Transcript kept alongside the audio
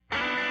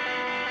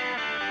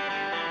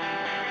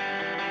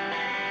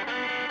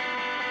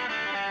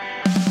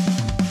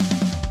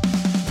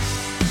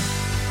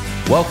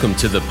Welcome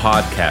to the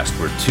podcast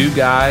where two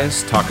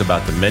guys talk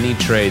about the many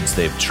trades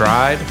they've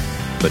tried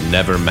but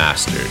never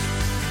mastered.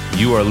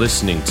 You are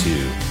listening to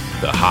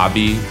The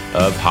Hobby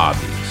of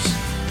Hobbies.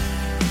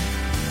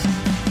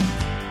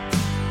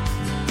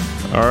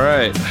 All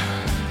right,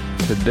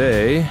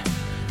 today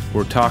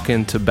we're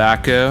talking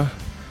tobacco.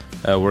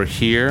 We're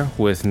here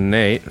with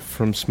Nate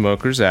from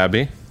Smokers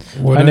Abbey.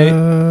 Hi,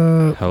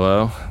 Nate.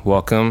 Hello,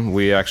 welcome.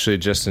 We actually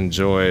just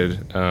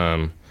enjoyed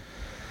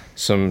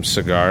some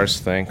cigars.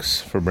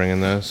 Thanks for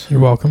bringing those. You're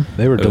welcome.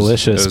 They were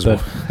delicious,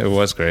 but it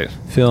was great.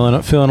 feeling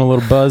a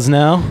little buzz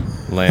now.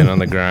 Laying on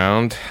the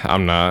ground.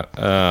 I'm not.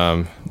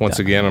 Once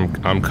again,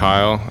 I'm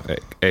Kyle,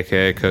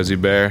 aka Cozy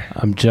Bear.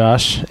 I'm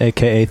Josh,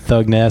 aka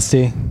Thug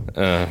Nasty.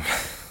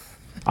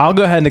 I'll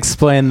go ahead and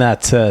explain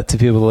that to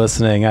people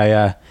listening.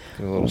 A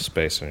little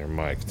space on your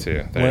mic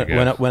too.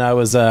 When I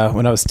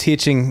was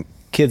teaching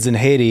kids in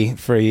Haiti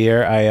for a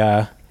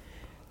year,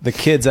 the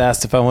kids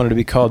asked if I wanted to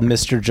be called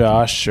Mr.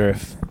 Josh or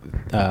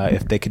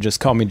if they could just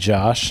call me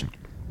Josh.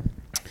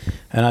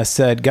 And I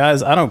said,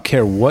 guys, I don't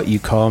care what you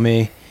call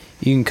me.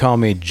 You can call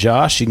me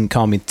Josh. You can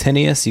call me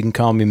Tinius. You can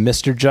call me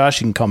Mr.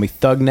 Josh. You can call me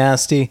Thug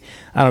Nasty.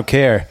 I don't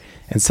care.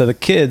 And so the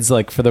kids,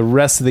 like, for the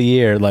rest of the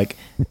year, like,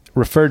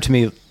 referred to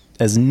me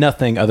as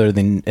nothing other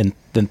than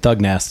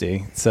Thug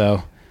Nasty.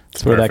 So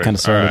that's where that kind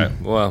of started. All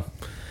right. Well,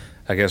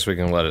 I guess we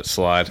can let it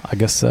slide. I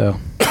guess so.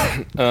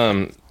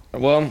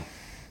 Well,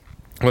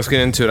 let's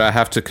get into it. I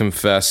have to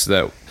confess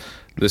that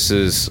this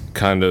is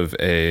kind of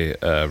a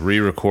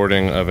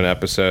re-recording of an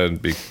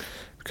episode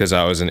because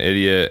I was an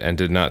idiot and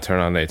did not turn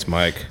on Nate's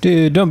mic.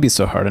 Dude, don't be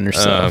so hard on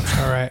yourself.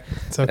 All right.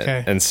 It's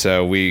okay. And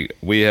so we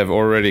have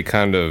already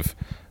kind of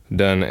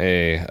done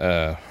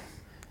a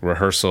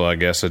rehearsal, I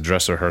guess, a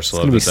dress rehearsal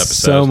of this episode.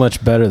 So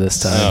much better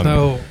this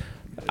time.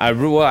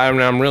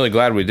 I'm really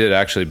glad we did,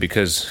 actually,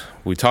 because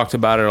we talked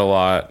about it a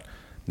lot.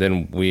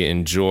 Then we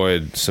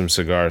enjoyed some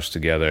cigars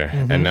together,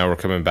 and now we're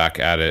coming back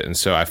at it. And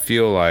so I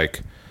feel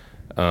like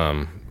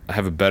I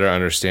have a better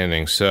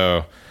understanding.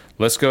 So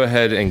let's go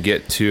ahead and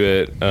get to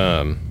it.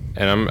 And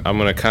I'm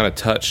going to kind of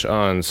touch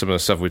on some of the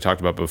stuff we talked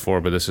about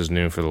before, but this is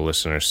new for the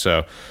listeners.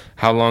 So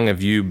how long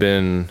have you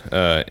been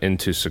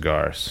into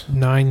cigars?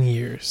 9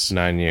 years.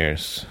 9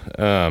 years.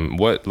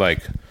 What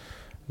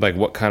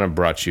kind of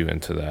brought you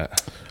into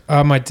that?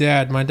 My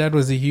dad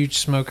was a huge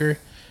smoker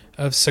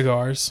of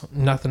cigars.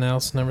 Nothing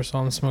else. Never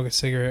saw him smoke a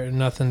cigarette or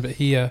nothing. But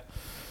he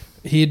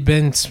had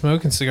been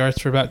smoking cigars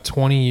for about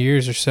 20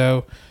 years or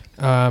so.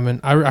 And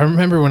I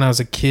remember when I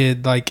was a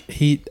kid, like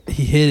he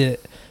hid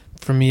it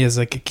from me as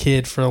like a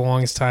kid for the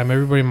longest time.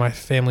 Everybody in my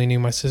family knew,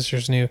 my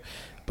sisters knew.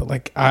 But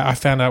like I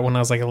found out when I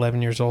was like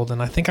 11 years old,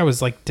 and I think I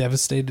was like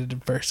devastated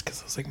at first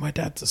because I was like, my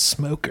dad's a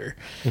smoker,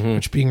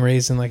 which being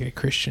raised in like a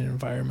Christian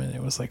environment,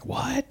 it was like,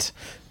 what?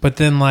 But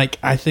then like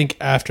I think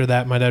after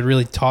that, my dad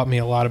really taught me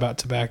a lot about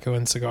tobacco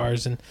and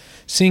cigars and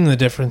seeing the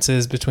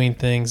differences between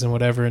things and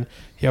whatever. And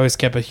he always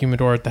kept a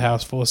humidor at the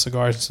house full of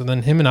cigars. And so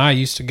then him and I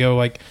used to go,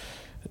 like,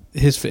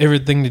 his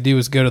favorite thing to do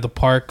was go to the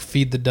park,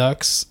 feed the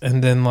ducks,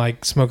 and then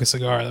like smoke a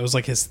cigar. That was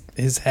like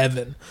his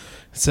heaven.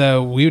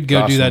 So we would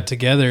go do that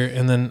together.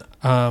 And then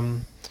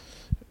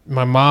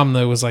my mom,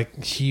 though, was like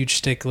a huge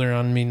stickler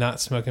on me not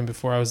smoking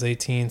before I was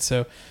 18.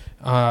 So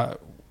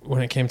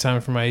when it came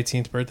time for my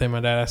 18th birthday, my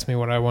dad asked me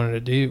what I wanted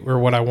to do or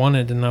what I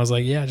wanted. And I was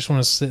like, yeah, I just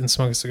want to sit and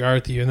smoke a cigar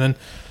with you. And then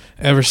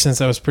ever since,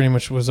 that was pretty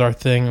much was our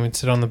thing. We'd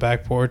sit on the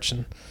back porch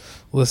and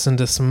listen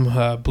to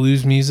some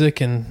blues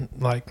music and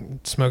like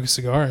smoke a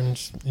cigar and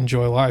just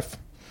enjoy life.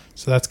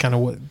 So that's kind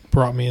of what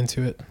brought me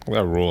into it.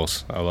 That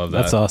rules. I love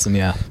that. That's awesome.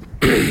 Yeah.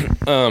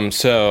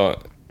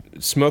 So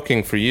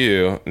smoking for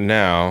you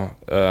now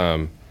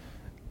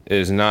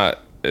is not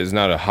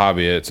a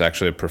hobby. It's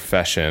actually a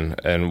profession.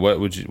 And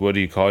what do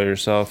you call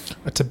yourself?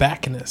 A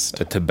tobacconist.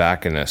 A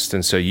tobacconist.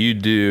 And so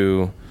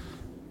you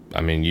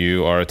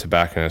are a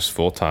tobacconist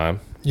full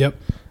time. Yep.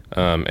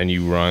 And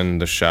you run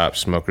the shop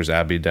Smokers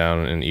Abbey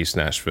down in East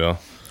Nashville.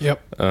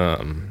 Yep.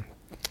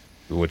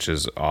 Which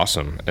is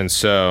awesome. And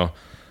so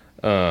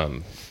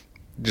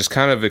just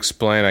kind of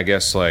explain, I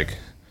guess, like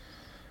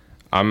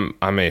I'm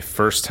a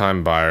first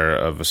time buyer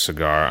of a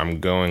cigar.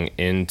 I'm going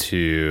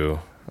into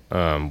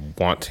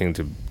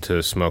wanting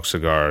to smoke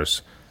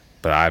cigars,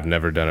 but I've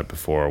never done it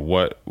before.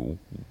 What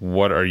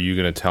are you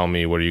going to tell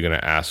me? What are you going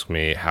to ask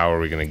me? How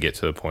are we going to get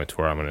to the point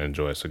where I'm going to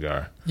enjoy a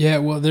cigar? Yeah,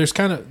 well, there's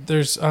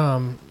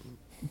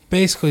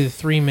basically the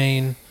three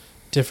main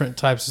different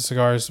types of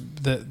cigars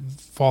that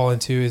fall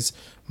into is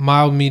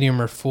mild, medium,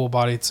 or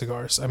full-bodied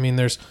cigars. I mean,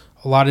 there's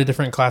a lot of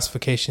different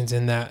classifications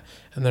in that,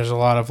 and there's a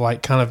lot of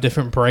like kind of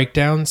different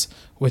breakdowns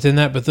within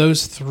that, but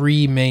those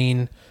three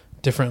main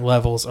different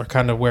levels are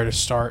kind of where to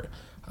start.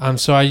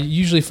 So I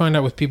usually find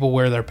out with people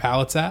where their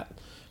palate's at,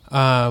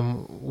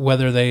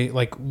 whether they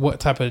like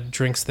what type of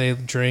drinks they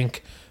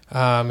drink,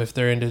 if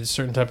they're into a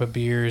certain type of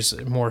beers,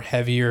 more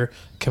heavier,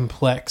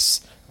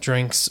 complex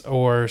drinks,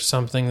 or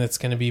something that's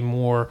going to be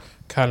more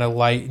kind of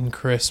light and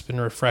crisp and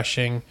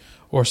refreshing,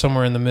 or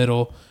somewhere in the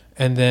middle.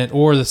 And then,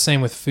 or the same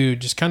with food,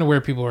 just kind of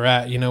where people are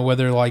at, you know,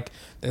 whether like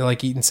they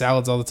like eating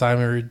salads all the time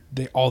or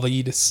all they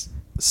eat is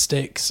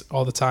steaks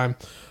all the time.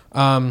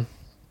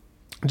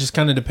 Just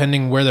kind of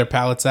depending where their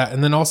palate's at,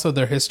 and then also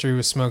their history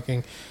with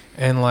smoking,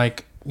 and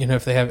like, you know,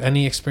 if they have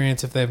any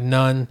experience, if they have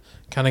none,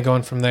 kind of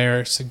going from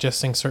there,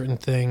 suggesting certain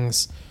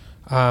things.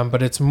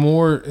 But it's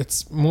more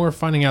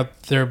finding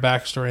out their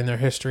backstory and their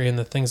history and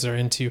the things they're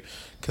into,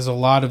 because a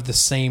lot of the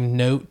same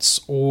notes,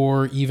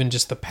 or even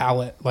just the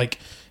palate, like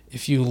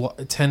if you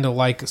tend to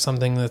like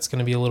something that's going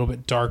to be a little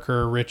bit darker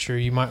or richer,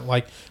 you might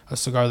like a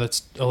cigar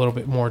that's a little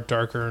bit more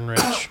darker and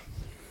rich.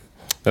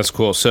 That's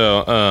cool.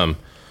 So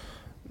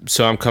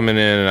I'm coming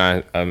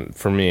in, and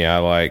for me, I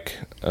like,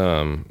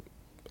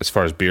 as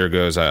far as beer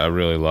goes, I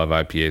really love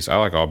IPAs. I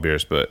like all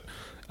beers, but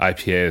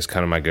IPA is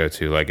kind of my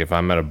go-to. Like if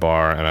I'm at a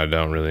bar and I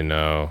don't really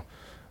know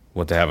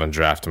what they have on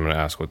draft, I'm going to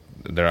ask what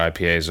their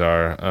IPAs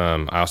are.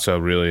 I also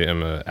really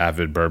am an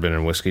avid bourbon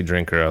and whiskey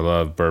drinker. I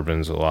love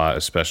bourbons a lot,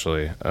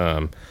 especially.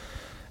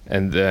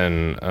 And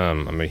then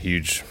I'm a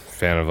huge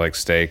fan of like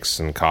steaks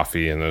and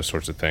coffee and those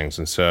sorts of things.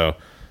 And so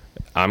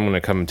I'm going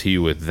to come to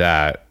you with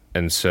that.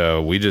 And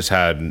so we just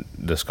had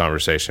this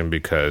conversation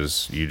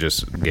because you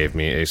just gave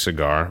me a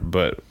cigar.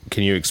 But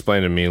can you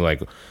explain to me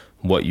like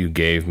what you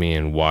gave me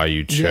and why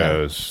you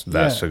chose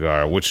that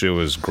cigar, which it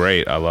was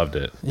great. I loved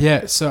it.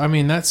 Yeah. So, I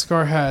mean, that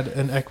cigar had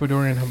an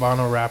Ecuadorian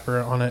Habano wrapper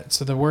on it.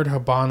 So the word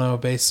Habano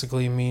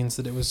basically means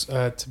that it was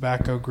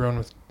tobacco grown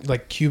with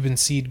like Cuban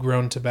seed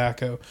grown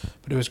tobacco,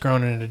 but it was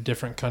grown in a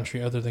different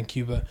country other than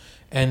Cuba.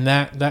 And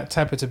that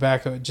type of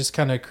tobacco, it just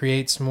kind of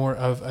creates more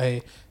of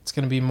it's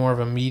going to be more of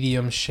a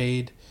medium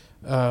shade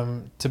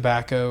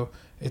tobacco.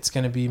 It's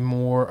going to be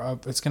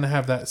it's going to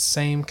have that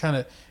same kind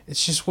of,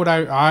 it's just what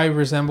I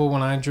resemble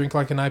when I drink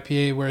like an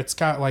IPA, where it's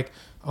got like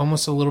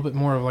almost a little bit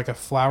more of like a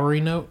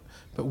flowery note,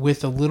 but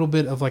with a little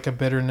bit of like a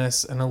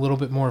bitterness and a little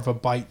bit more of a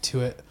bite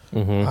to it.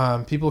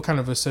 Mm-hmm. People kind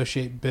of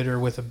associate bitter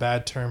with a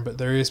bad term, but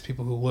there is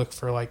people who look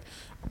for like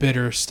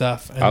bitter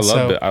stuff. And I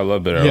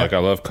love bitter. Yeah. Like I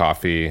love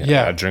coffee.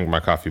 Yeah. I drink my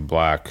coffee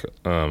black.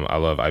 I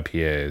love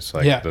IPAs.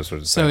 Like those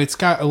sorts of so things. It's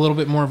got a little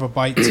bit more of a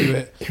bite to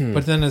it,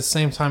 but then at the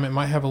same time, it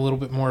might have a little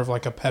bit more of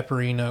like a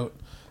peppery note.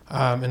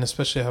 And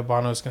especially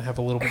Habano is going to have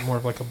a little bit more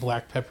of like a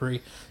black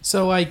peppery.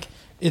 So like,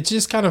 it's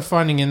just kind of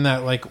finding in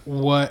that like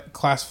what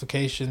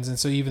classifications. And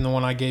so even the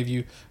one I gave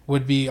you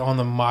would be on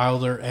the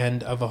milder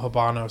end of a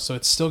Habano. So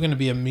it's still going to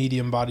be a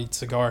medium bodied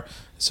cigar.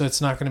 So it's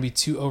not going to be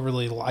too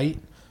overly light.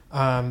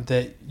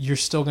 That you're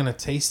still going to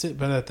taste it,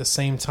 but at the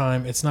same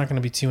time, it's not going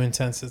to be too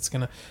intense. It's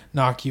going to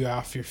knock you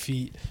off your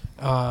feet.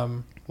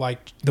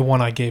 Like the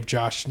one I gave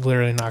Josh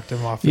literally knocked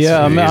him off his feet.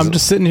 I'm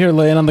just sitting here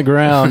laying on the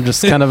ground,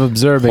 just kind of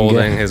observing.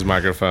 Holding his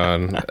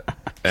microphone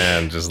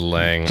and just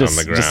laying on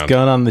the ground. Just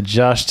going on the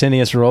Josh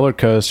Tinius roller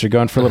coaster,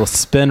 going for a little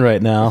spin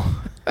right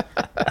now.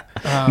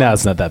 No,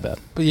 it's not that bad.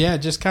 But yeah, it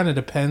just kind of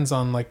depends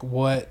on like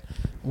what,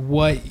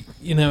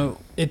 you know,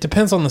 it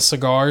depends on the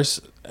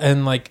cigars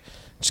and like,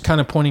 just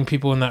kind of pointing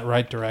people in that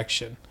right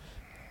direction.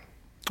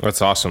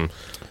 That's awesome.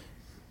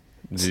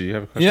 Do you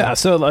have a question? Yeah.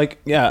 So like,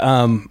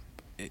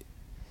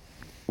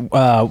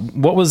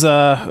 what was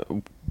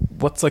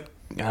what's like?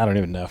 I don't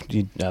even know.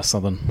 You ask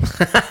something.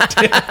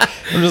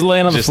 I'm just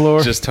laying on the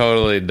floor. Just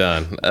totally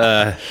done.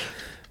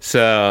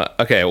 So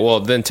okay. Well,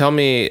 then tell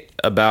me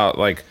about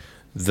like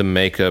the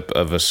makeup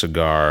of a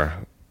cigar.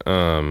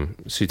 So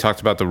you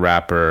talked about the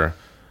wrapper,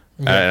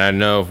 and I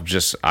know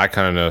I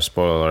kind of know.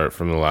 Spoiler alert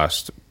from the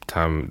last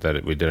time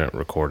that we didn't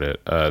record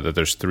it, that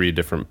there's 3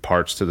 different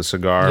parts to the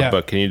cigar,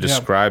 but can you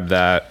describe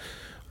that,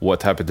 what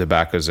type of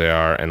tobaccos they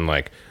are, and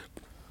like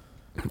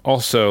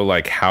also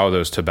like how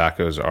those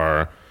tobaccos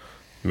are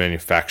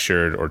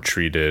manufactured or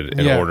treated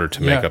in order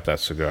to make up that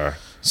cigar?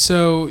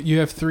 So you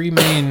have 3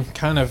 main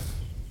kind of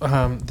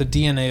the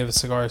DNA of a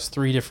cigar is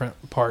 3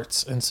 different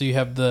parts, and so you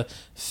have the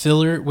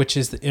filler, which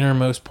is the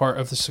innermost part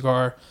of the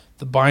cigar,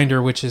 the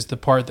binder, which is the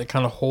part that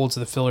kind of holds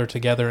the filler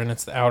together, and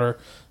it's the outer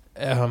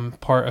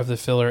part of the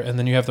filler, and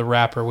then you have the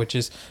wrapper, which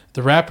is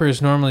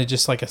normally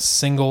just like a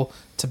single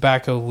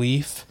tobacco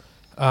leaf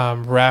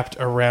wrapped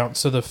around.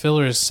 So the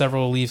filler is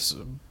several leaves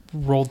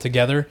rolled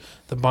together.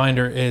 The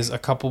binder is a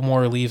couple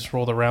more leaves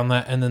rolled around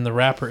that, and then the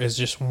wrapper is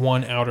just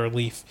one outer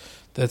leaf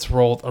that's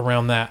rolled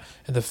around that.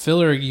 And the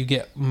filler, you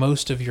get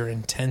most of your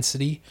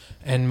intensity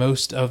and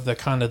most of the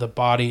kind of the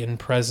body and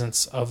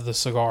presence of the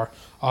cigar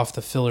off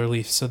the filler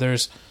leaf. So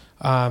there's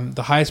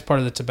the highest part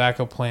of the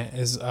tobacco plant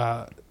is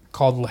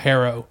called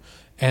Ligero,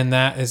 and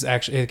that is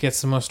actually, it gets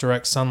the most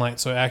direct sunlight,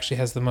 so it actually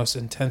has the most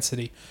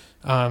intensity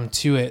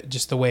to it,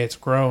 just the way it's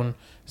grown.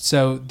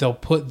 So they'll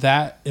put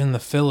that in the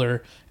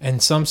filler, and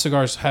some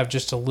cigars have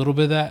just a little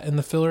bit of that in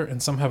the filler,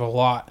 and some have a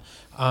lot.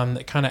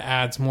 That kind of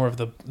adds more of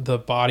the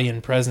body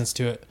and presence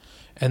to it.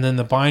 And then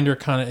the binder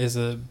kind of is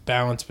a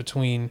balance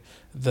between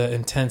the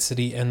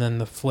intensity and then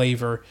the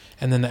flavor.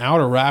 And then the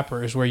outer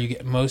wrapper is where you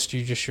get most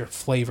of just your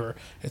flavor.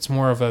 It's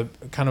more of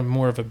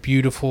a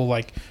beautiful,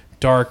 like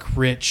dark,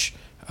 rich,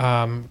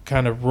 kind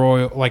of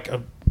royal, like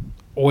a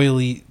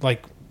oily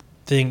like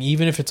thing.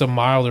 Even if it's a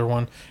milder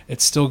one,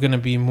 it's still going to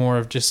be more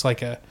of just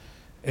like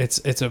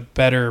it's a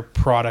better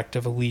product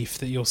of a leaf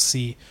that you'll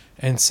see.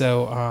 And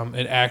so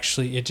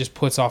it just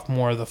puts off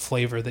more of the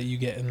flavor that you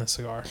get in the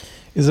cigar.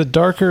 Is a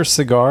darker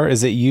cigar,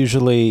 is it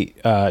usually,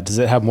 does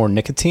it have more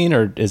nicotine,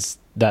 or is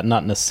that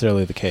not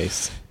necessarily the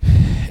case?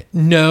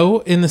 No,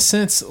 in the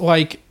sense,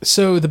 like,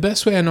 so the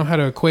best way I know how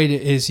to equate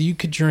it is you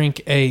could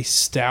drink a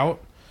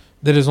stout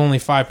that is only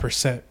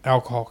 5%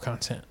 alcohol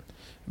content,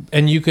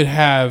 and you could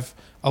have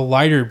a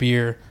lighter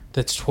beer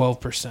that's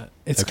 12%.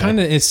 It's kind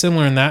of it's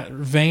similar in that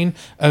vein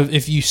of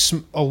if you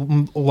a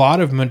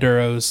lot of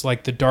Maduros,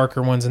 like the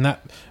darker ones, and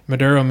that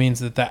Maduro means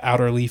that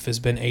outer leaf has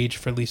been aged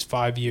for at least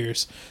 5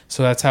 years,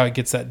 so that's how it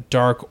gets that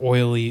dark,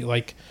 oily,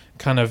 like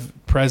kind of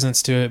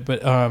presence to it.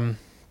 But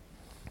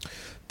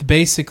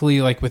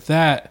basically, like with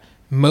that,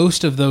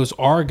 most of those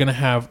are going to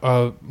have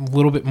a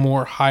little bit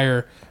more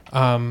higher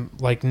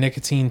like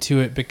nicotine to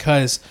it,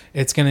 because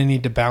it's going to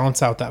need to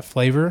balance out that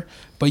flavor.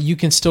 But you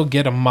can still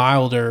get a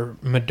milder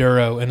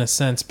Maduro in a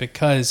sense,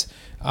 because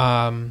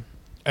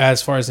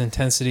as far as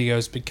intensity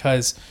goes,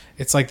 because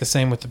it's like the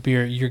same with the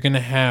beer. You're going to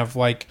have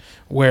like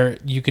where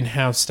you can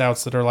have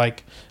stouts that are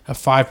like a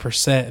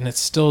 5% and it's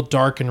still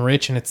dark and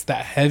rich and it's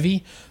that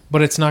heavy,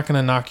 but it's not going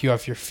to knock you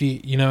off your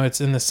feet. You know, it's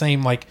in the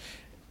same, like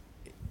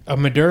a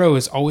Maduro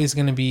is always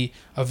going to be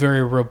a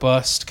very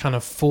robust kind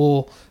of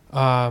full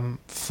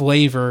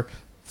flavor,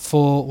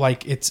 full,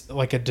 like it's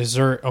like a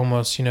dessert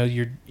almost, you know,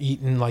 you're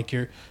eating like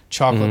your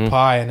chocolate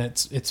pie, and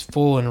it's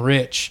full and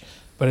rich,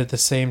 but at the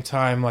same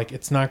time, like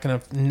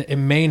it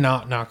may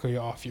not knock you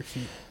off your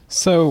feet.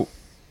 So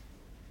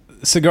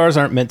cigars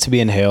aren't meant to be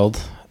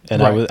inhaled,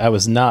 and right. I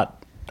was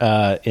not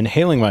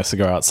inhaling my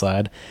cigar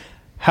outside.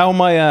 How am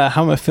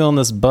I feeling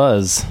this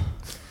buzz?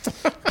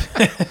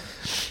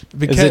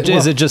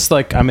 Is it just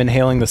like I'm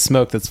inhaling the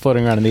smoke that's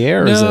floating around in the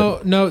air?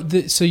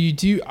 So you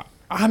do.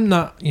 I'm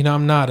not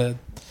a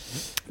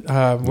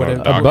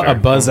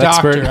buzz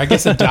doctor. expert. I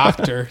guess a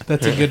doctor.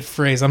 That's a good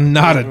phrase. I'm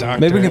not a doctor.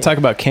 Maybe we can talk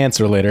about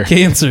cancer later.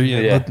 Cancer,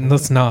 yeah.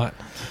 Let's not.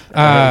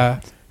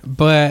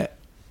 But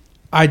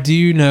I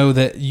do know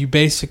that you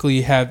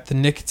basically have the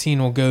nicotine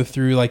will go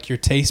through like your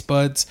taste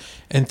buds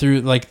and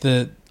through like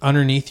the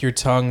underneath your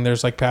tongue.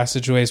 There's like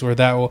passageways where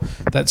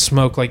that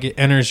smoke, like it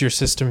enters your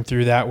system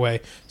through that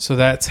way. So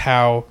that's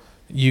how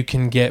you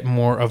can get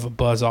more of a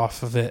buzz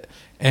off of it.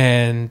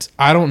 And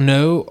I don't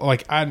know,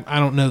 like I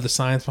don't know the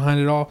science behind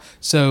it all.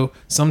 So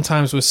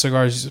sometimes with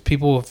cigars,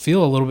 people will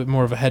feel a little bit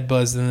more of a head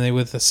buzz than they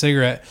with a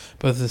cigarette.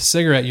 But with a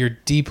cigarette, you're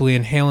deeply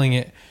inhaling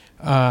it.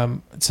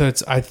 So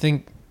it's, I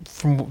think,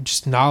 from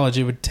just knowledge,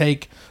 it would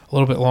take a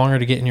little bit longer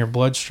to get in your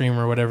bloodstream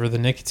or whatever the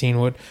nicotine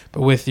would.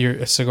 But with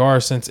a cigar,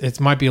 since it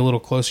might be a little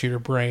closer to your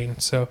brain,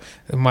 so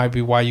it might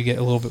be why you get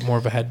a little bit more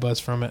of a head buzz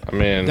from it. I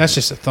mean, that's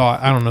just a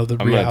thought. I don't know the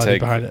reality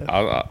behind it.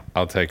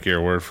 I'll take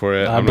your word for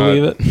it. I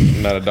believe it.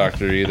 I'm not a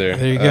doctor either.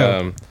 There you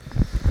go.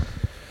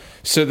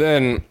 So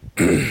then,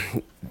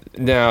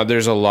 now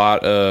there's a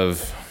lot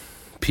of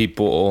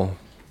people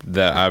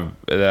that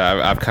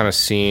I've kind of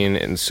seen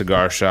in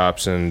cigar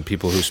shops and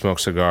people who smoke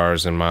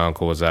cigars, and my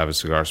uncle was an avid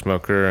cigar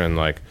smoker, and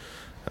like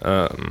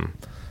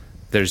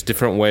there's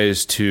different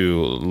ways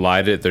to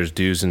light it. There's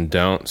do's and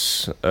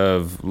don'ts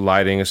of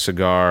lighting a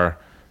cigar,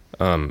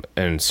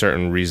 and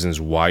certain reasons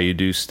why you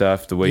do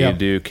stuff the way you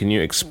do. Can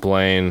you talk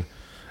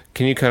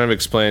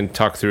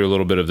through a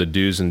little bit of the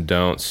do's and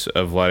don'ts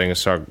of lighting a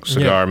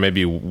cigar,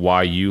 maybe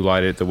why you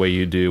light it the way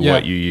you do,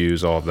 what you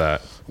use, all of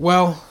that?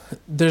 Well,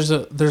 there's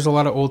a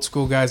lot of old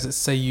school guys that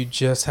say you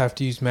just have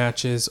to use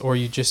matches, or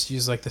you just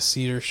use like the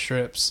cedar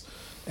strips,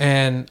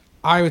 and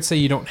I would say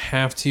you don't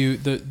have to.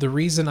 The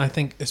reason I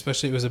think,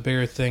 especially it was a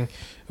bigger thing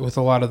with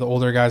a lot of the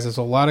older guys, is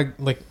a lot of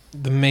like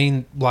the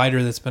main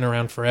lighter that's been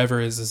around forever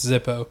is a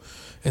Zippo,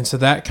 and so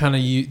that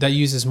that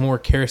uses more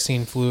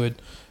kerosene fluid,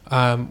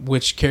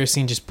 which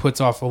kerosene just puts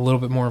off a little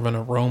bit more of an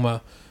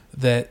aroma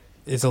that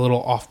is a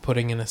little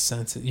off-putting in a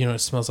sense. You know, it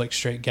smells like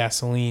straight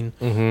gasoline.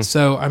 Mm-hmm.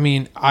 So, I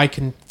mean, I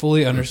can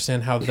fully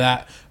understand how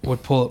that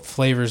would pull up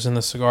flavors in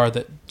the cigar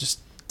that just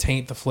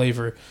taint the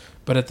flavor.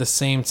 But at the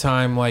same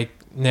time, like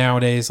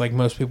nowadays, like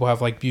most people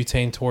have like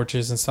butane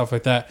torches and stuff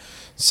like that.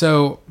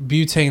 So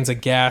butane's a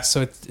gas,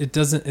 so it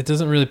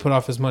doesn't really put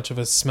off as much of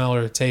a smell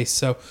or a taste.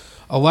 So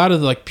a lot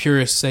of the like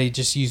purists say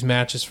just use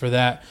matches for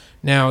that.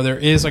 Now there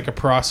is like a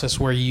process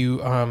where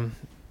you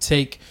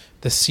take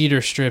the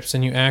cedar strips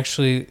and you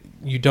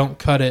don't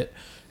cut it,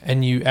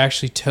 and you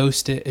actually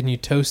toast it, and you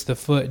toast the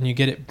foot, and you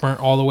get it burnt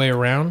all the way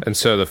around. And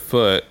so the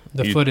foot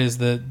is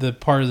the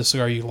part of the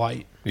cigar you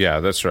light. Yeah,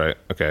 that's right.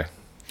 Okay,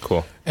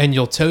 cool. And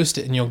you'll toast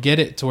it, and you'll get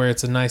it to where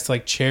it's a nice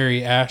like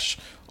cherry ash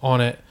on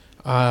it.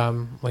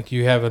 Like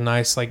you have a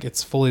nice, like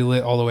it's fully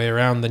lit all the way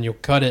around. Then you'll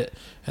cut it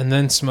and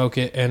then smoke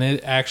it, and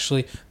it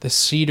actually, the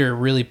cedar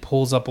really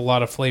pulls up a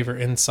lot of flavor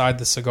inside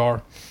the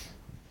cigar,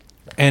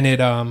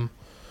 and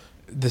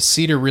the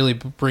cedar really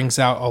brings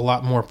out a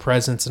lot more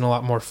presence and a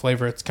lot more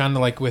flavor. It's kind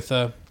of like with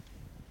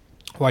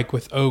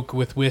oak,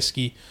 with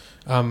whiskey,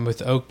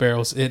 with oak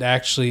barrels, it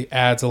actually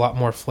adds a lot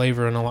more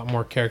flavor and a lot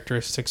more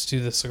characteristics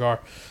to the cigar.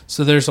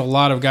 So there's a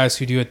lot of guys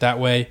who do it that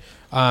way.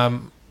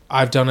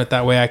 I've done it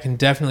that way. I can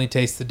definitely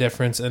taste the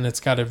difference, and it's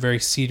got a very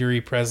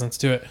cedary presence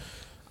to it.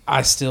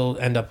 I still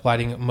end up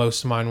lighting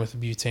most of mine with a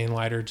butane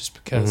lighter just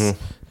because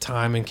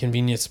time and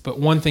convenience. But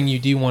one thing you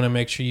do want to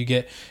make sure you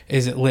get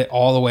is it lit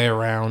all the way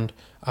around,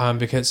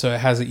 because so it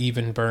has an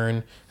even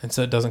burn, and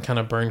so it doesn't kind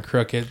of burn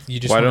crooked. You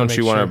just Why don't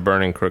you want it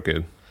burning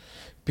crooked?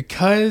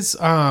 Because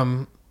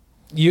it'll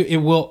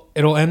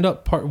end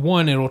up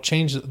it'll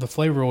change, the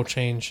flavor will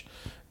change.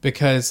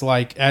 Because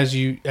like as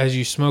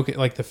you smoke it,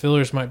 like the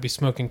fillers might be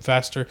smoking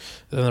faster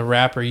than the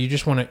wrapper. You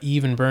just want to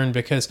even burn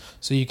because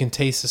so you can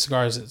taste the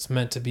cigar as it's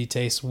meant to be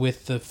taste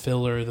with the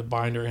filler, the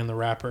binder, and the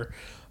wrapper.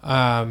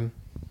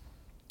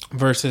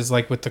 Versus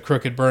like with the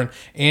crooked burn.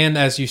 And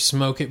as you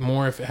smoke it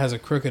more, if it has a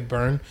crooked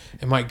burn,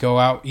 it might go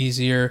out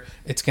easier.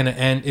 It's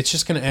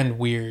just gonna end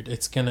weird.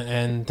 It's gonna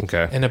end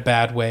in a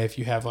bad way if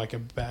you have like a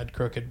bad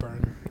crooked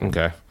burn.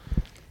 Okay.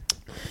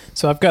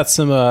 So I've got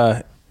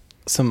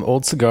some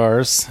old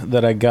cigars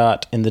that I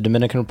got in the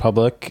Dominican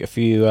Republic a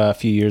few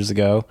years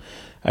ago.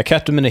 I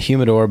kept them in a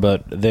humidor,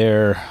 but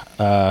they're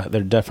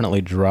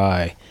definitely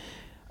dry.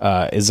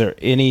 Is there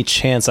any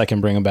chance I can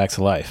bring them back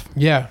to life?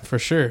 Yeah, for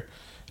sure.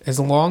 As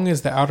long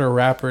as the outer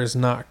wrapper is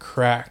not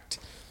cracked.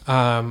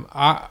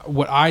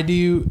 What I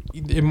do,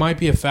 it might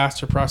be a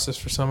faster process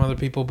for some other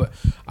people, but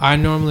I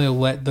normally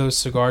let those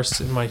cigars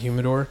sit in my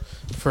humidor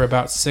for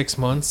about 6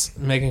 months,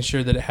 making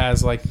sure that it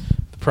has like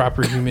the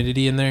proper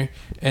humidity in there.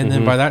 And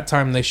then by that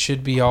time, they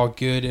should be all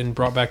good and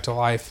brought back to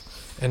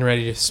life and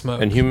ready to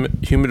smoke. And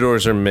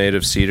humidors are made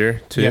of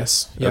cedar, too?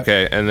 Yes. Yep.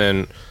 Okay, and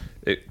then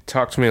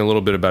talk to me a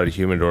little bit about a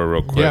humidor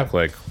real quick. Yeah.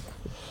 Like,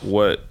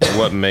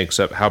 what makes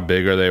up, how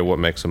big are they, what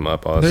makes them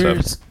up, all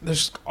that stuff?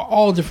 There's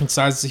all different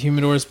sizes of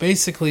humidors.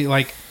 Basically,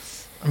 like,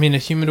 I mean, a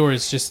humidor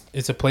is just,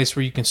 it's a place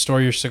where you can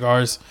store your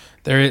cigars.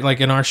 There,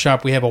 like in our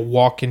shop, we have a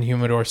walk-in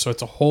humidor, so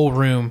it's a whole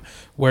room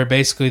where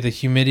basically the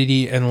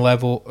humidity and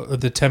level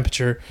of the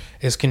temperature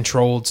is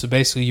controlled. So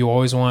basically, you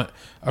always want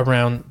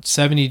around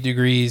 70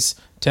 degrees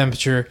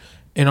temperature.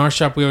 In our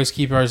shop, we always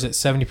keep ours at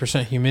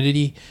 70%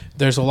 humidity.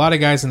 There's a lot of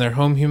guys in their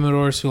home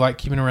humidors who like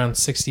keeping around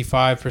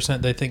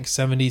 65%. They think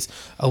 70's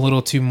a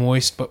little too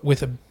moist, but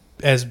with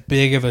as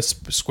big of a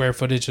square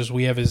footage as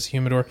we have as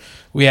humidor,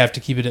 we have to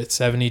keep it at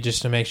 70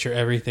 just to make sure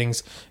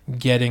everything's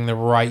getting the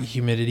right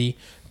humidity.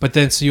 But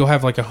then, so you'll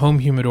have like a home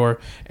humidor,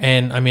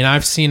 and I mean,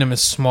 I've seen them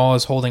as small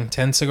as holding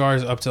 10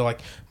 cigars up to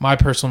like my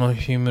personal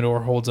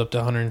humidor holds up to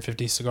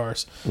 150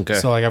 cigars. Okay.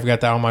 So like I've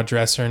got that on my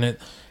dresser, and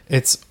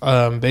it's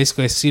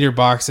basically a cedar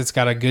box. It's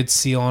got a good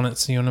seal on it,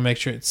 so you want to make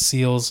sure it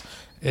seals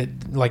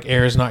it, like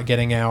air is not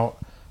getting out.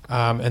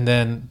 And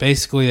then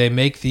basically they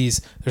make these,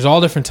 there's all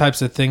different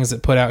types of things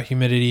that put out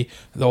humidity.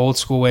 The old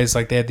school ways,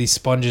 like they had these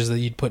sponges that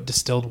you'd put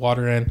distilled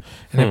water in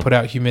and they put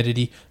out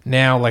humidity.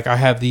 Now, like I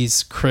have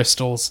these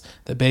crystals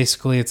that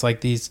basically it's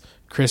like these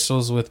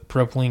crystals with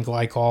propylene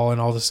glycol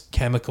and all this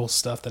chemical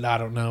stuff that I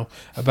don't know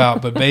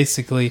about. But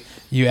basically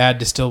you add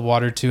distilled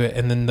water to it,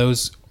 and then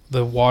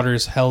the water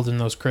is held in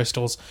those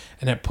crystals,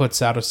 and it puts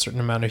out a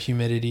certain amount of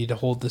humidity to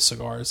hold the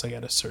cigars like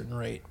at a certain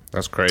rate.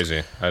 That's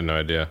crazy. I had no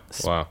idea.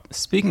 Wow.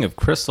 Speaking of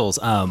crystals,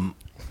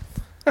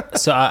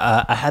 so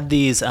I had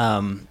these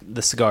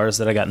the cigars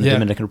that I got in the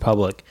Dominican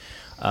Republic,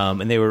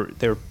 and they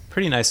were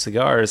pretty nice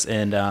cigars.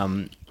 And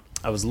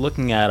I was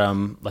looking at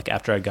them like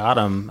after I got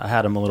them. I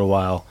had them a little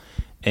while,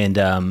 and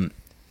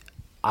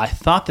I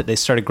thought that they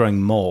started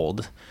growing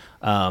mold.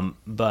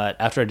 But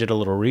after I did a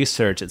little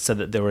research, it said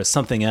that there was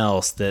something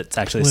else that's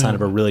actually a sign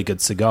of a really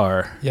good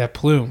cigar. Yeah,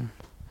 plume.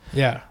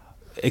 Yeah.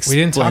 Explain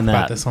we didn't talk that.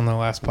 about this on the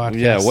last podcast.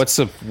 Yeah, what's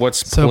plume?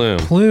 So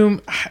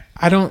plume,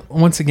 I don't,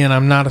 once again,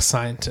 I'm not a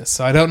scientist,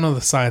 so I don't know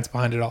the science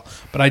behind it all,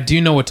 but I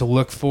do know what to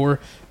look for,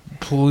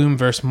 plume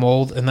versus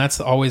mold, and that's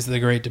always the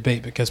great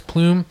debate, because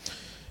plume,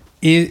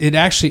 it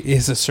actually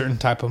is a certain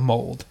type of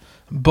mold.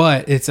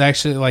 But it's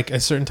actually like a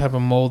certain type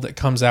of mold that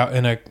comes out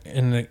in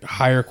a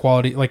higher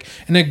quality, like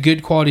in a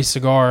good quality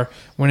cigar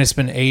when it's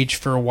been aged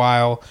for a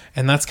while.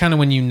 And that's kind of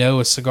when you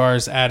know a cigar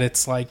is at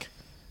its like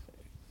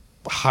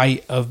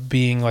height of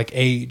being like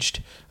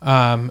aged.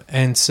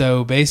 And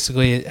so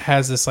basically it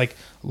has this like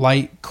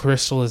light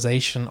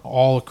crystallization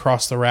all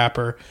across the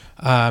wrapper.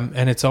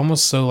 And it's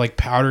almost so like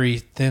powdery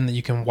thin that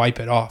you can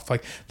wipe it off.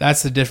 Like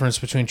that's the difference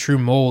between true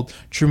mold.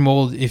 True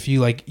mold, if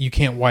you like, you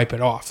can't wipe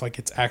it off. Like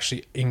it's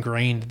actually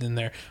ingrained in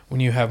there when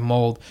you have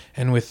mold.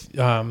 And with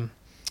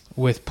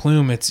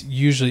plume, it's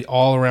usually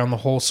all around the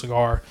whole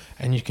cigar,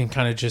 and you can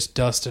kind of just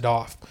dust it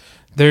off.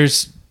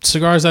 There's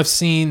cigars I've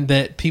seen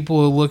that people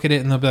will look at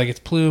it and they'll be like,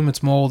 it's plume,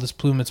 it's mold, it's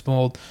plume, it's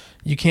mold.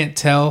 You can't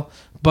tell,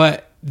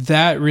 but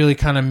that really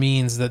kind of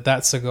means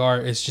that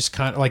cigar is just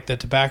kind of like the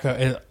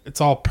tobacco.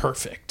 It's all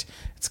perfect.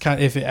 It's kind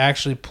of, if it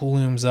actually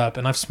plumes up,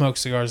 and I've smoked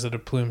cigars that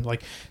have plumed,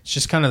 like it's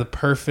just kind of the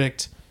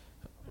perfect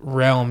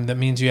realm. That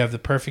means you have the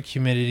perfect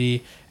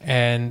humidity,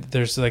 and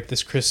there's like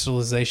this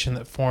crystallization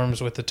that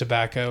forms with the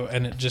tobacco,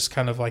 and it just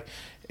kind of like,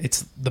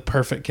 it's the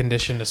perfect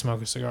condition to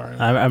smoke a cigar.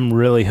 I'm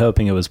really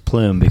hoping it was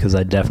plume, because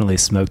I definitely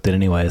smoked it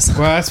anyways. Well,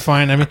 that's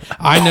fine. I mean,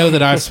 I know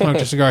that I've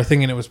smoked a cigar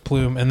thinking it was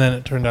plume, and then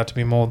it turned out to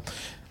be mold.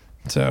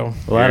 So,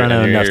 Well, I don't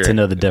know You're- enough to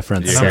know the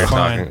difference. And So. I'm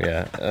fine. talking,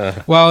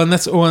 yeah. well, and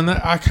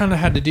that I kind of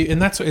had to do,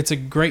 and it's a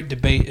great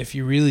debate if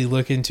you really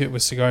look into it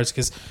with cigars,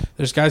 because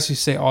there's guys who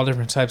say all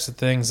different types of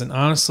things, and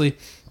honestly,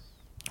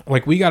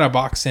 like we got a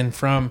box in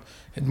from,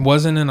 it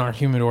wasn't in our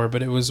humidor,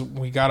 but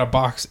we got a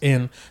box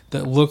in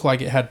that looked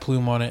like it had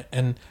plume on it,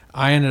 and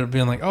I ended up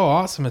being like, oh,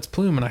 awesome, it's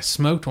plume, and I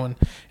smoked one,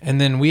 and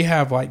then we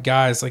have like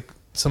guys like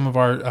some of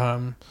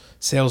our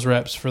sales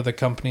reps for the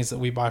companies that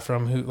we buy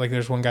from, who like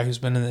there's one guy who's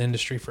been in the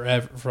industry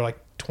forever, for like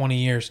 20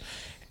 years,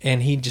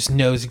 and he just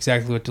knows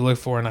exactly what to look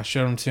for, and I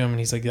showed him to him, and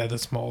he's like, yeah,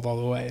 that's mold all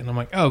the way, and I'm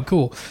like, oh,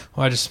 cool.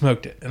 Well, I just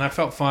smoked it, and I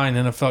felt fine,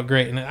 and it felt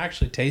great, and it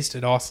actually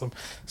tasted awesome.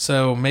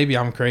 So maybe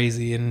I'm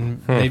crazy,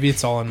 and maybe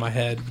it's all in my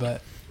head,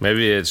 but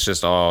Maybe it's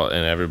just all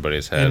in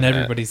everybody's head. in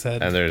everybody's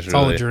head, And there's it's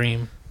all really, a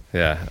dream.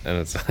 Yeah, and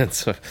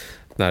it's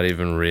not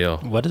even real.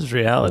 What is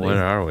reality? What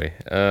are we?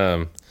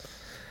 The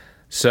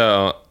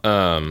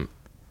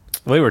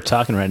way we're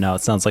talking right now,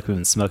 it sounds like we've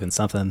been smoking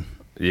something.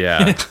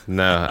 Yeah,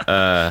 no.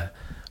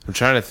 I'm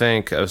trying to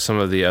think of some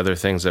of the other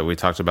things that we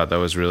talked about that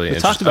was really We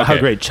interesting. talked about how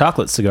great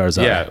chocolate cigars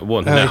are. Yeah,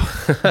 well, no.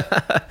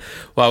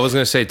 Well, I was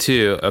going to say,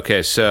 too,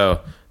 okay,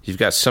 so you've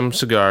got some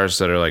cigars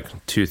that are like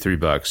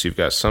 $2-3. You've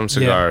got some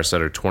cigars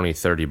that are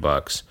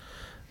 $20-$30.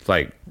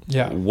 Like,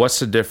 what's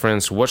the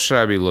difference? What should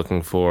I be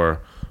looking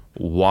for?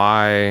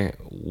 Why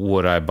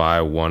would I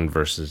buy one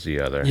versus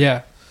the other?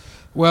 Yeah.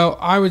 Well,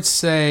 I would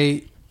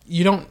say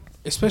you don't,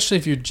 especially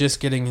if you're just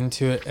getting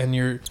into it and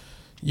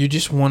you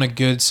just want a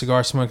good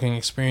cigar smoking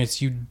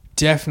experience, you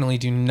definitely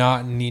do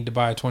not need to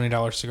buy a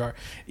 $20 cigar.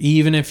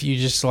 Even if you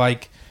just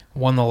like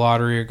won the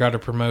lottery or got a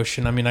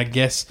promotion. I mean, I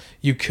guess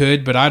you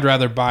could, but I'd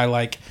rather buy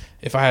like,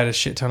 if I had a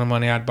shit ton of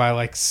money, I'd buy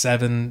like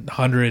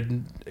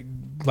 700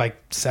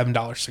 like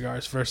 $7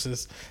 cigars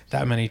versus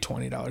that many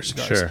 $20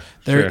 cigars. Sure,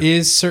 There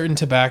is certain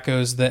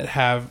tobaccos that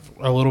have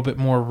a little bit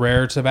more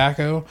rare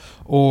tobacco,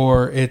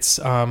 or it's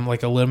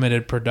like a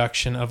limited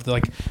production of the,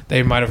 like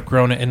they might have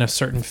grown it in a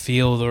certain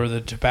field, or the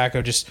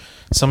tobacco just,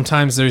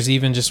 sometimes there's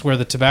even just where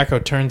the tobacco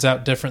turns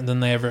out different than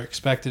they ever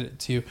expected it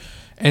to.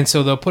 And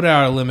so they'll put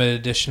out a limited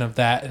edition of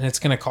that, and it's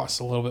going to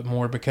cost a little bit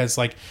more because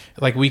like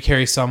we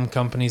carry some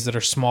companies that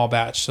are small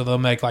batch, so they'll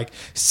make like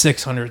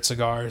 600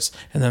 cigars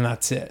and then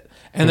that's it.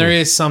 And there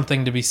is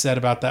something to be said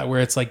about that,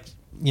 where it's like,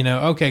 you know,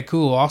 okay,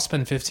 cool, I'll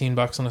spend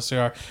 $15 on a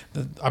cigar.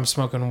 I'm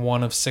smoking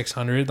one of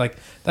 600. Like,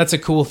 that's a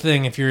cool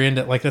thing if you're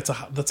into, like, that's a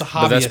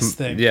hobbyist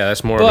thing. Yeah,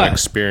 that's more of an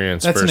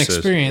experience. That's versus, an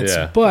experience.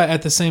 Yeah. But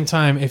at the same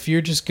time, if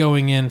you're just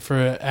going in for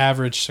an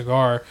average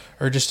cigar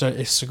or just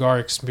a cigar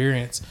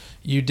experience,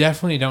 you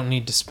definitely don't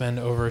need to spend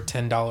over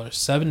 $10.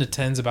 7 to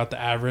 10 is about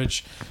the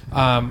average.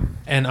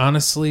 And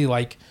honestly,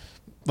 like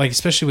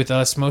especially with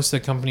us, most of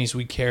the companies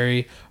we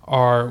carry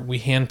we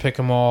hand pick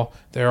them all.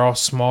 They're all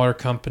smaller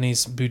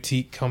companies,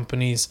 boutique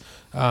companies.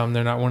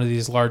 They're not one of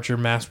these larger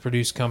mass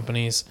produced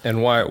companies.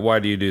 And why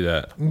do you do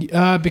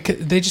that? Because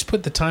they just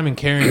put the time and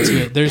care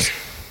into it.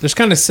 There's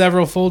kind of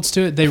several folds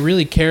to it. They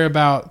really care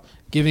about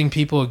giving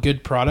people a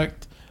good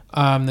product.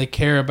 They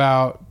care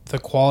about the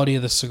quality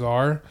of the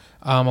cigar.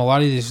 A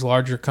lot of these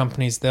larger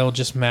companies, they'll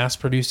just mass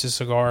produce a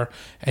cigar,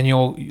 and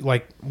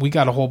we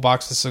got a whole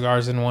box of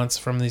cigars in once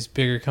from these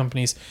bigger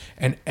companies,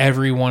 and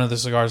every one of the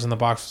cigars in the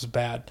box was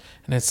bad.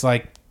 And it's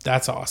like,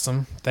 that's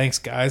awesome. Thanks,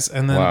 guys.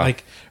 And then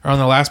on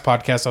the last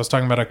podcast, I was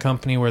talking about a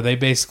company where they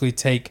basically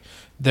take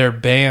their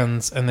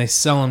bands and they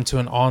sell them to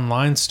an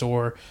online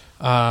store,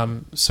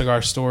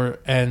 cigar store,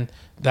 and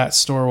that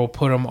store will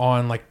put them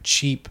on like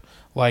cheap,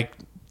 like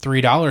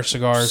 $3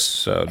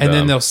 cigars, and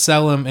then they'll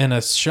sell them in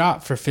a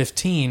shop for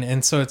 $15.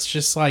 And so it's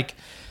just like,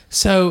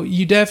 so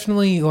you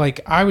definitely, like,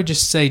 I would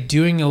just say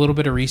doing a little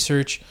bit of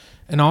research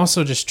and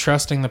also just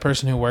trusting the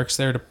person who works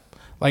there to,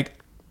 like,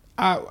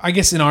 I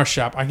guess in our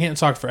shop, I can't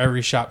talk for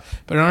every shop,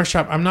 but in our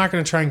shop, I'm not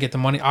going to try and get the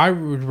money. I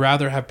would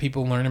rather have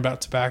people learn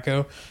about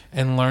tobacco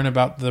and learn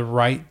about the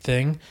right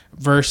thing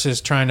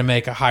versus trying to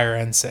make a higher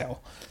end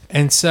sale.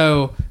 And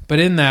so, but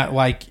in that,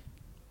 like,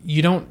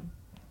 you don't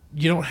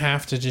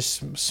have to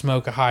just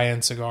smoke a high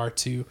end cigar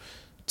to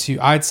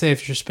I'd say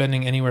if you're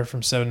spending anywhere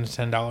from $7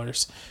 to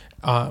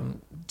 $10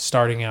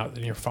 starting out,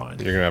 then you're fine.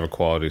 You're gonna have a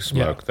quality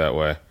smoke that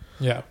way.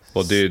 Yeah.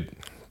 Well, dude,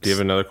 do you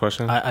have another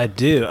question? I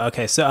do.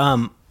 Okay,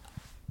 so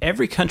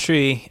every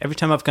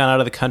time I've gone out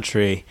of the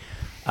country,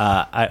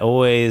 I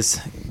always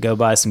go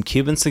buy some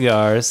Cuban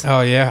cigars.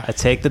 Oh yeah. I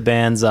take the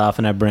bands off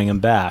and I bring them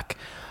back.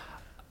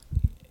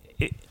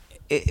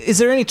 Is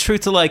there any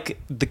truth to like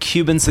the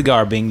Cuban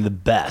cigar being the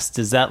best?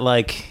 Is that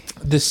like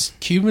this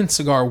Cuban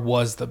cigar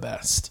was the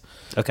best?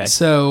 Okay.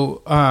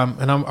 So,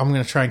 and I'm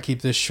going to try and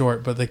keep this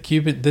short, but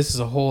this is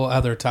a whole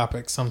other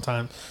topic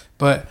sometime.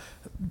 But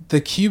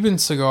the Cuban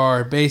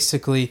cigar,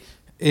 basically,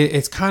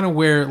 it's kind of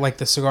where like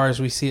the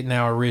cigars we see it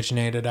now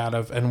originated out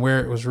of, and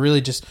where it was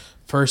really just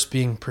first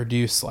being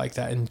produced like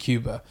that in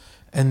Cuba.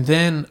 And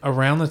then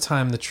around the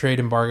time the trade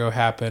embargo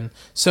happened,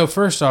 so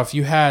first off,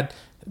 you had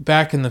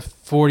back in the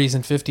 40s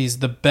and 50s,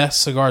 the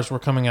best cigars were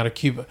coming out of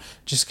Cuba,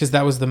 just because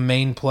that was the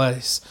main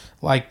place.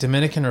 Like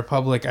Dominican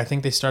Republic, I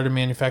think they started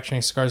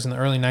manufacturing cigars in the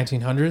early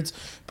 1900s,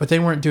 but they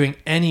weren't doing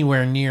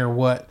anywhere near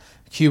what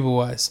Cuba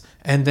was.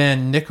 And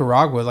then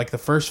Nicaragua, like the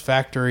first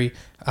factory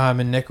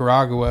in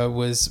Nicaragua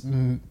was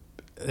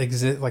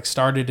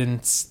started in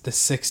the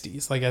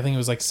 60s. Like I think it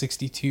was like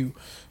 62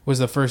 was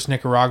the first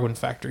Nicaraguan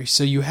factory.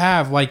 So you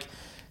have like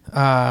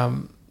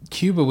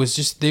Cuba was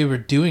just, they were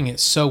doing it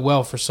so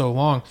well for so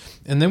long.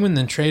 And then when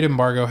the trade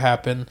embargo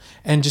happened,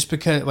 and just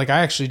because, like, I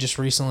actually just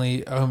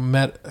recently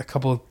met a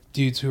couple of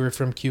dudes who were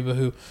from Cuba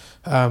who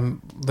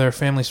their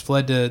families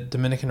fled to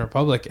Dominican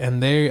Republic,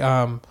 and they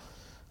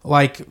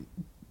like,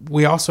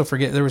 we also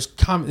forget there was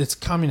it's a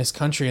communist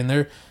country, and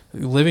their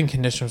living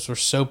conditions were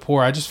so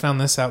poor. I just found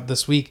this out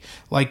this week.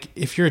 Like,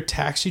 if you're a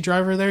taxi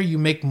driver there, you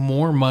make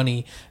more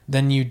money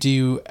than you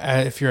do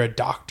if you're a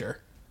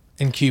doctor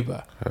in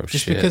Cuba. Oh,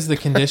 just shit. because the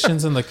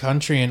conditions in the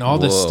country and all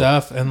this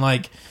stuff, and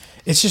like,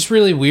 it's just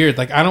really weird.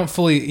 Like, I don't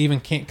fully even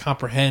can't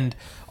comprehend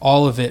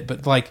all of it,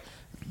 but like,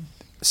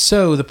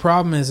 so the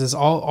problem is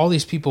all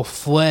these people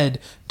fled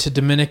to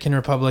Dominican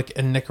Republic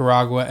and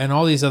Nicaragua and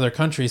all these other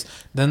countries.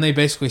 Then they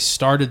basically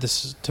started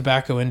this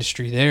tobacco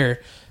industry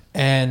there,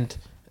 and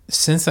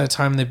since that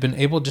time they've been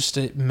able just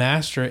to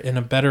master it in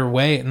a better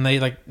way. And they,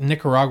 like,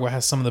 Nicaragua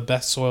has some of the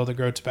best soil to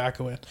grow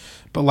tobacco in,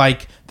 but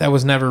like, that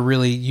was never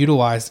really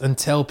utilized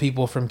until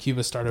people from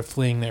Cuba started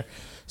fleeing there.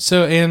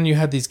 So, and you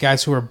had these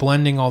guys who were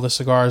blending all the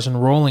cigars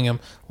and rolling them.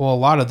 Well, a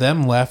lot of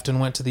them left and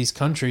went to these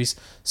countries.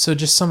 So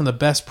just some of the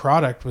best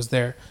product was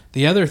there.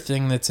 The other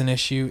thing that's an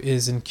issue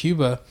is in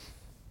Cuba,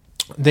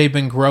 they've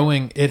been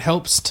growing. It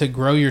helps to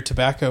grow your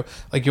tobacco.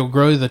 Like, you'll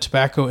grow the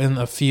tobacco in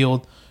the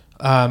field,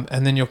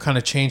 and then you'll kind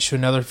of change to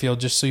another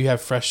field just so you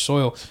have fresh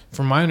soil.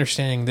 From my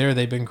understanding there,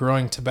 they've been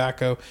growing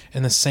tobacco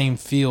in the same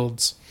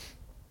fields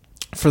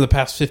for the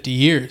past 50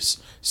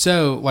 years.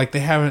 So, like, they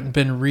haven't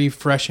been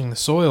refreshing the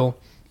soil.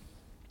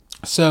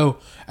 So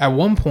at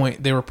one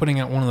point they were putting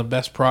out one of the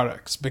best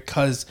products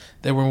because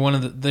they were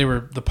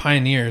the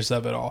pioneers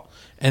of it all.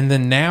 And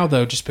then now,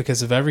 though, just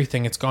because of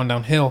everything, it's gone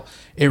downhill.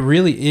 It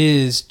really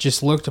is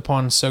just looked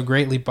upon so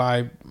greatly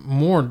by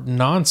more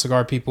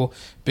non-cigar people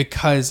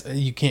because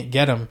you can't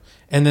get them.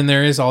 And then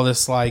there is all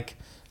this like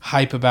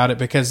hype about it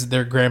because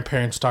their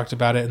grandparents talked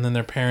about it, and then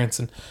their parents.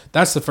 And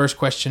that's the first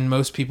question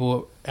most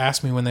people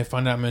ask me when they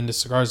find out I'm into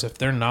cigars. If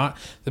they're not,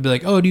 they'll be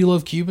like, "Oh, do you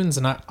love Cubans?"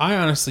 And I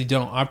honestly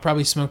don't. I've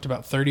probably smoked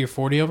about 30 or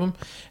 40 of them,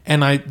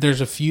 and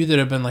there's a few that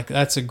have been like,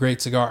 "That's a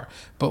great cigar,"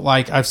 but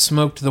like, I've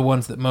smoked the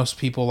ones that most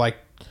people like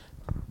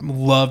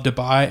love to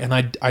buy, and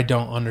I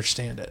don't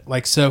understand it.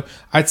 Like, so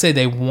I'd say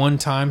they one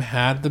time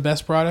had the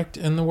best product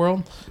in the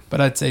world,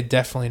 but I'd say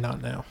definitely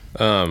not now.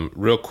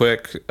 Real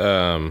quick,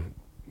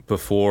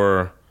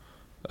 before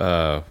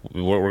we're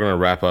going to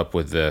wrap up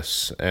with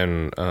this,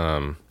 and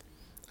I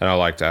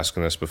liked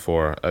asking this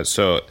before.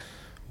 So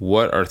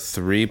what are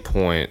 3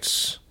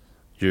 points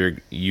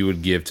you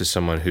would give to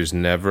someone who's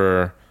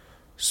never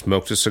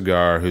smoked a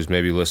cigar, who's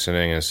maybe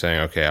listening and saying,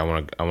 okay, I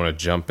want to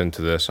jump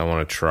into this, I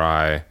want to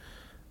try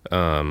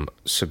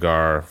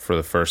cigar for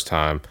the first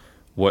time?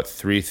 What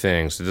 3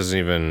 things?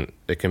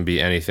 It can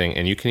be anything,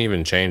 and you can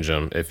even change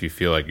them if you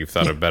feel like you've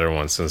thought of better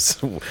ones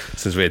since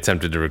we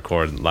attempted to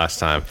record last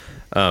time.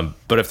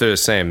 But if they're the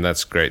same,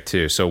 that's great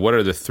too. So what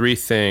are the 3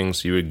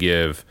 things you would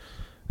give,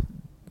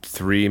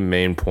 3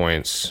 main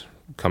points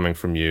coming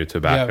from you,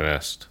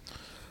 tobacconist?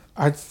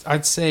 Yeah.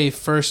 I'd say,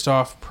 first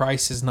off,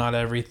 price is not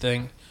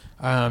everything.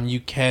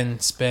 You can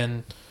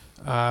spend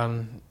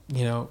a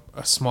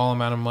small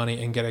amount of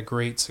money and get a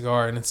great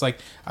cigar. And it's like,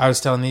 I was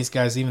telling these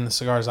guys, even the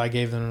cigars I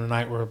gave them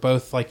tonight were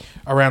both like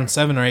around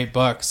 $7 or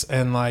 $8.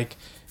 And like,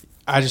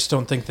 I just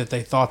don't think that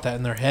they thought that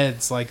in their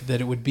heads, like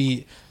that it would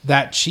be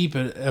that cheap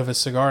of a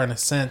cigar in a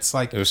sense.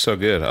 Like, it was so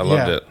good. I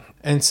loved it.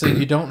 And so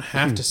you don't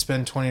have to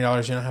spend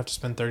 $20. You don't have to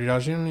spend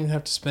 $30. You don't even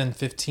have to spend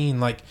 $15.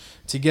 Like,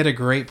 to get a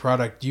great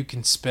product, you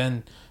can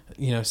spend,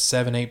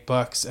 $7,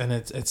 $8, and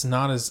it's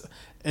not as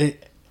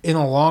in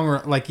a long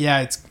run. Like,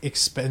 yeah, it's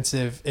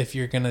expensive if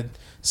you're gonna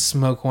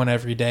smoke one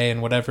every day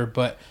and whatever.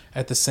 But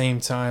at the same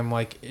time,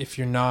 like, if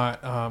you're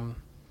not,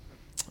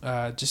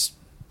 just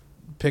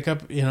pick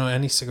up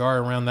any cigar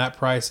around that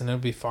price and it'll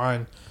be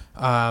fine.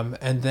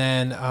 And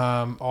then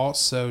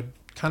also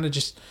kind of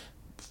just,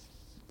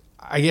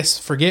 I guess,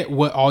 forget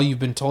what all you've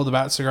been told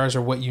about cigars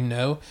or what you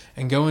know,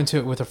 and go into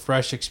it with a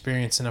fresh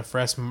experience and a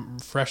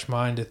fresh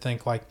mind to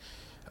think like,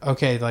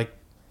 okay, like,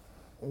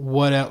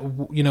 what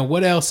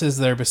else is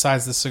there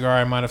besides the cigar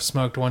I might have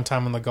smoked one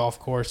time on the golf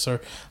course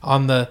or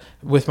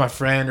with my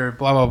friend or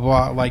blah blah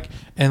blah, like,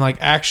 and like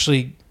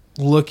actually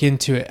look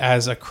into it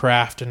as a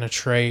craft and a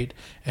trade,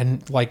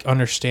 and like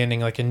understanding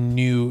like a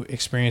new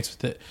experience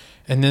with it.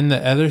 And then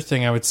the other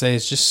thing I would say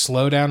is just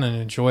slow down and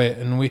enjoy it.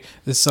 And this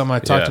is something I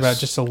talked about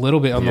just a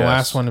little bit on the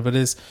last one, but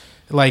is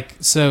like,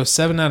 so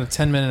 7 out of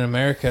 10 men in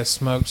America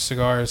smoked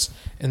cigars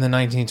in the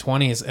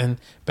 1920s. And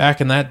back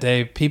in that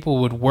day, people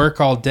would work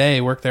all day,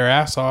 work their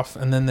ass off,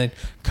 and then they'd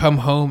come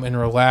home and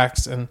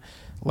relax. And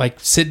like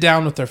sit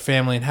down with their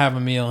family and have a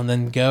meal and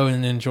then go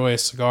and enjoy a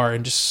cigar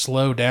and just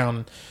slow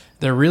down.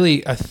 They're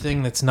really a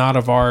thing that's not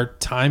of our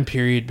time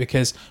period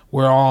because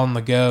we're all on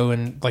the go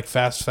and like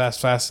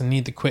fast and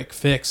need the quick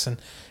fix. And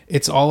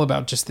it's all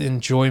about just the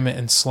enjoyment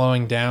and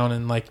slowing down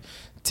and like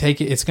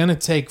it's going to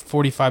take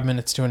 45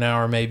 minutes to an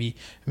hour maybe.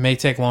 It may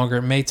take longer,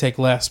 it may take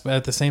less, but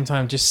at the same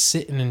time, just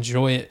sit and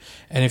enjoy it.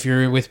 And if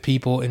you're with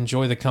people,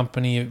 enjoy the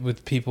company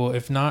with people.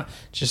 If not,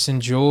 just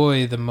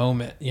enjoy the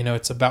moment. You know,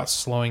 it's about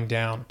slowing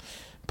down.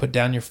 Put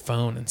down your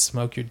phone and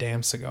smoke your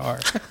damn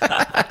cigar.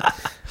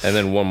 And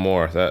then one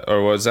more.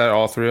 Or was that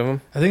all three of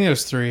them? I think it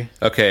was 3.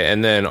 Okay,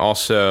 and then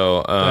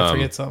also... Did I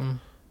forget something?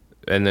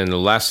 And then the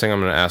last thing I'm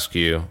going to ask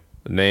you,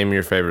 name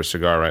your favorite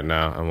cigar right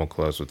now, and we'll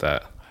close with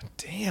that.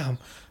 Damn.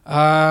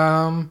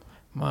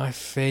 My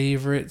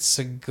favorite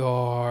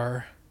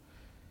cigar.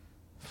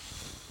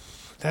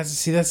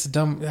 That's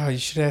dumb. Oh, you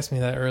should have asked me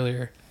that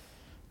earlier.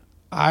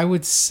 I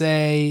would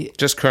say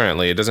just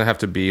currently. It doesn't have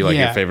to be like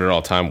your favorite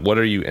all time. What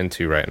are you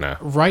into right now?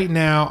 Right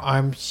now,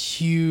 I'm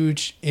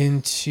huge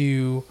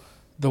into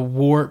the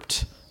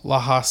Warped La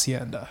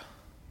Hacienda.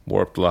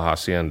 Warped La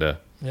Hacienda.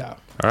 Yeah.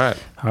 All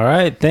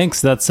right.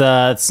 Thanks.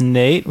 That's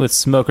Nate with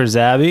Smokers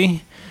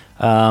Abbey.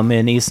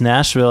 In East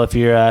Nashville. If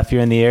you're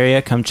in the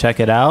area, come check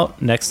it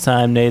out. Next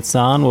time Nate's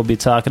on, we'll be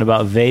talking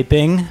about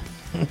vaping.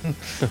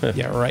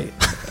 Yeah, right.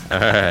 All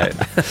right.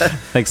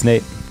 Thanks,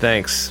 Nate.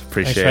 Thanks.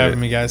 Appreciate it. Thanks for having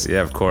me, guys.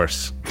 Yeah, of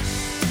course.